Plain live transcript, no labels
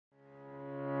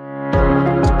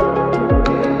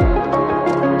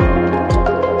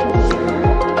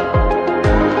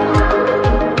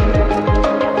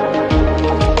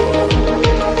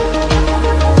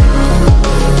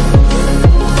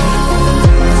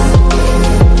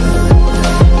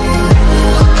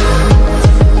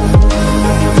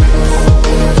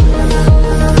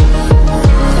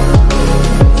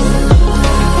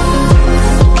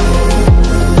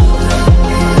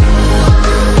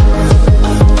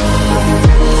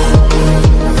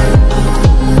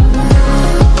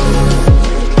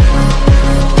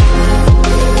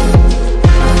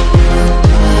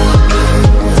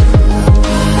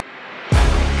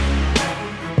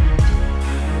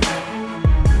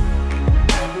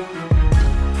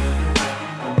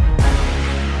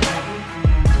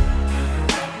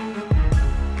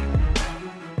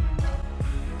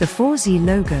The 4Z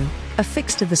logo,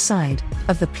 affixed to the side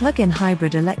of the plug-in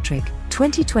hybrid electric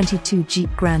 2022 Jeep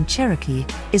Grand Cherokee,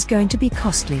 is going to be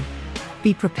costly.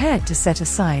 Be prepared to set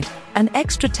aside an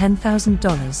extra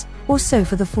 $10,000 or so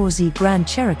for the 4Z Grand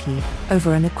Cherokee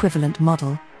over an equivalent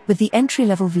model. With the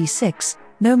entry-level V6,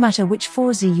 no matter which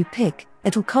 4Z you pick,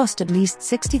 it'll cost at least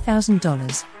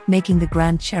 $60,000, making the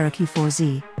Grand Cherokee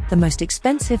 4Z the most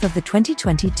expensive of the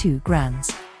 2022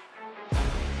 Grands.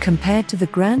 Compared to the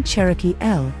Grand Cherokee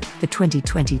L, the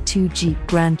 2022 Jeep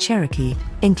Grand Cherokee,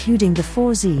 including the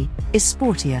 4Z, is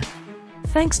sportier.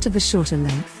 Thanks to the shorter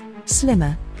length,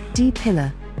 slimmer,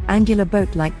 D-pillar, angular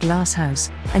boat-like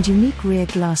glasshouse, and unique rear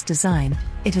glass design,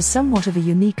 it has somewhat of a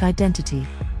unique identity.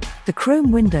 The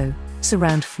chrome window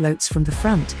surround floats from the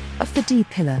front of the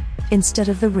D-pillar instead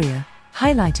of the rear,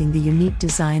 highlighting the unique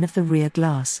design of the rear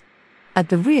glass. At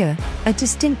the rear, a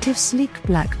distinctive sleek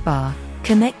black bar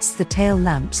connects the tail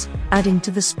lamps, adding to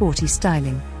the sporty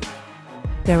styling.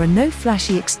 There are no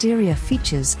flashy exterior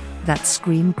features that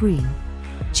scream green.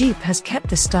 Jeep has kept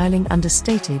the styling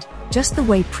understated, just the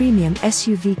way premium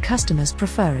SUV customers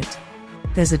prefer it.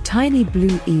 There's a tiny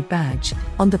blue E badge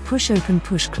on the push-open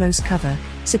push-close cover,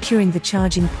 securing the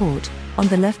charging port on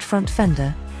the left front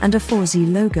fender, and a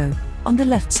 4Z logo on the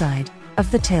left side of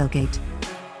the tailgate.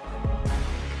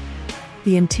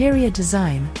 The interior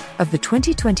design of the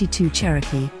 2022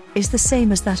 Cherokee is the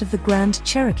same as that of the Grand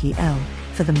Cherokee L,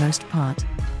 for the most part.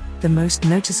 The most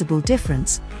noticeable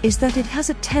difference is that it has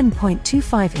a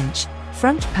 10.25-inch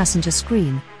front passenger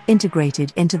screen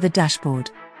integrated into the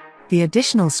dashboard. The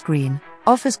additional screen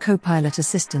offers co-pilot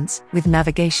assistance with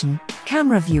navigation,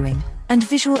 camera viewing, and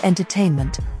visual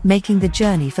entertainment, making the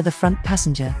journey for the front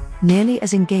passenger nearly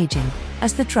as engaging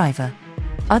as the driver.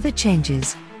 Other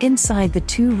changes inside the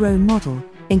two-row model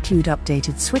include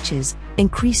updated switches,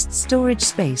 increased storage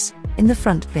space in the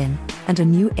front bin, and a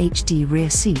new HD rear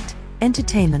seat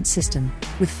entertainment system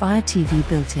with Fire TV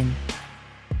built-in.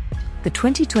 The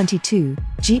 2022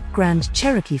 Jeep Grand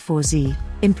Cherokee 4Z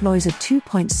employs a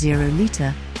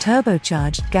 2.0-liter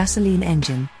turbocharged gasoline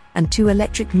engine and two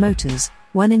electric motors,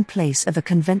 one in place of a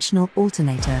conventional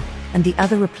alternator and the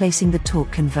other replacing the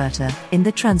torque converter in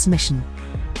the transmission.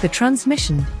 The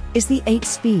transmission is the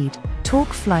 8-speed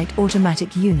torque flight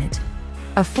automatic unit.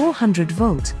 A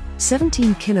 400-volt,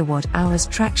 17 kWh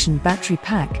traction battery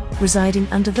pack residing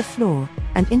under the floor,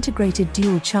 an integrated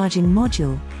dual charging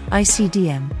module,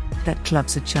 ICDM, that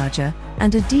clubs a charger,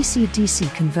 and a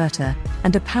DC-DC converter,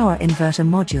 and a power inverter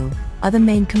module are the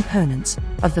main components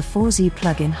of the 4Z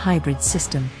plug-in hybrid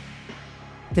system.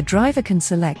 The driver can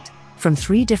select from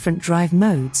 3 different drive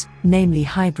modes, namely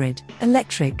hybrid,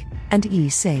 electric, and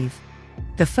e-save.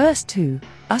 The first 2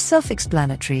 are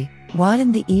self-explanatory, while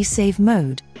in the e-save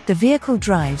mode, the vehicle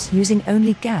drives using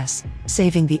only gas,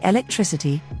 saving the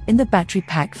electricity in the battery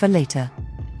pack for later.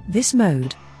 This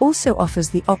mode also offers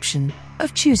the option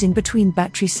of choosing between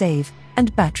battery save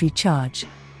and battery charge.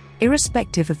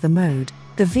 Irrespective of the mode,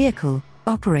 the vehicle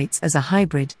operates as a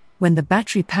hybrid when the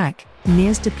battery pack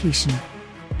nears depletion.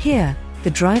 Here,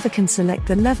 the driver can select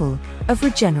the level of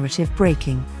regenerative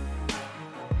braking.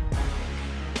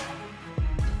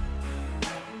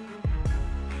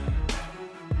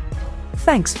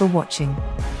 Thanks for watching,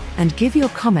 and give your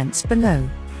comments below.